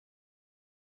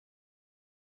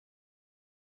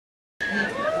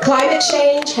Climate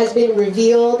change has been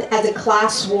revealed as a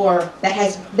class war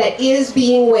that is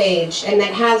being waged and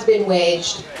that has been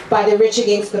waged by the rich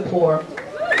against the poor.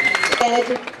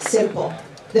 Dead simple.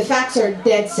 The facts are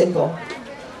dead simple.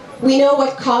 We know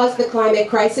what caused the climate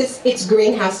crisis. It's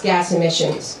greenhouse gas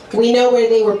emissions. We know where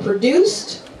they were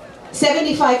produced.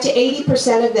 75 to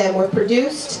 80% of them were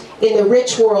produced in the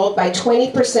rich world by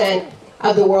 20%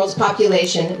 of the world's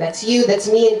population. That's you, that's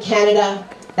me in Canada,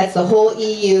 that's the whole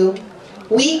EU.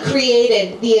 We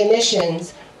created the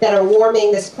emissions that are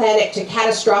warming this planet to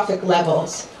catastrophic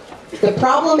levels. The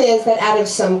problem is that out of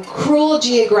some cruel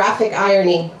geographic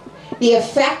irony, the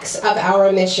effects of our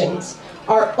emissions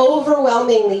are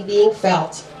overwhelmingly being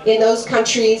felt in those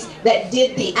countries that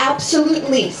did the absolute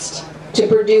least to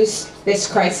produce this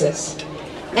crisis.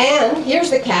 And here's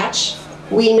the catch.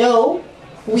 We know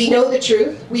the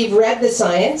truth, we've read the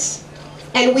science,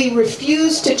 and we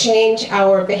refuse to change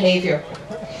our behavior.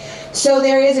 So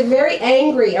there is a very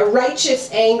angry, a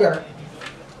righteous anger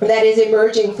that is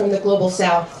emerging from the global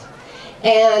south.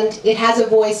 And it has a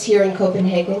voice here in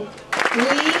Copenhagen.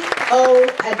 We owe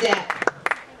a debt.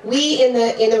 We in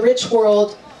the rich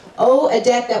world owe a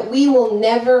debt that we will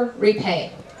never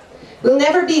repay. We'll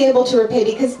never be able to repay,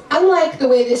 because unlike the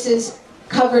way this is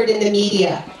covered in the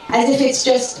media, as if it's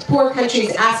just poor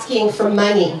countries asking for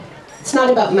money, it's not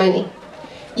about money.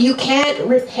 You can't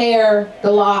repair the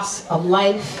loss of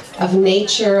life, of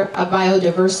nature, of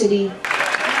biodiversity.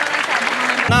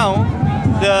 Now,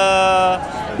 the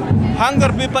hunger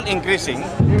people increasing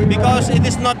because it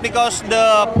is not because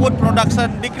the food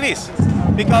production decrease,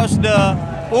 because the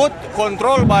food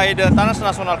controlled by the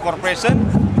transnational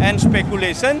corporation and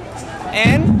speculation,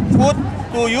 and food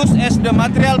to use as the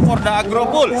material for the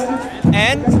agro-bull,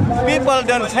 and people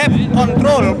don't have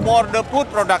control for the food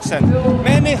production.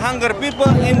 Many hunger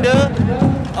people in the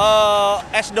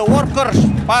as the workers,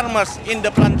 farmers in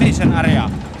the plantation area,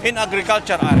 in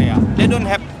agriculture area, they don't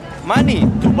have money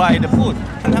to buy the food.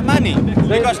 Don't have money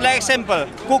because, like example,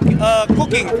 cooking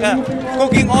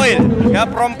oil, yeah,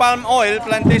 from palm oil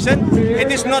plantation,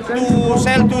 it is not to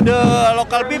sell to the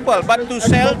local people, but to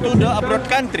sell to the abroad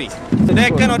country. They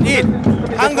cannot eat.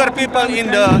 Hunger people in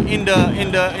the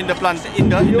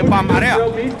palm area.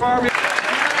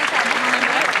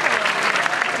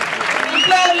 Mi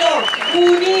pueblo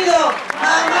unido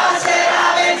jamás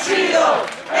será vencido.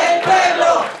 El pueblo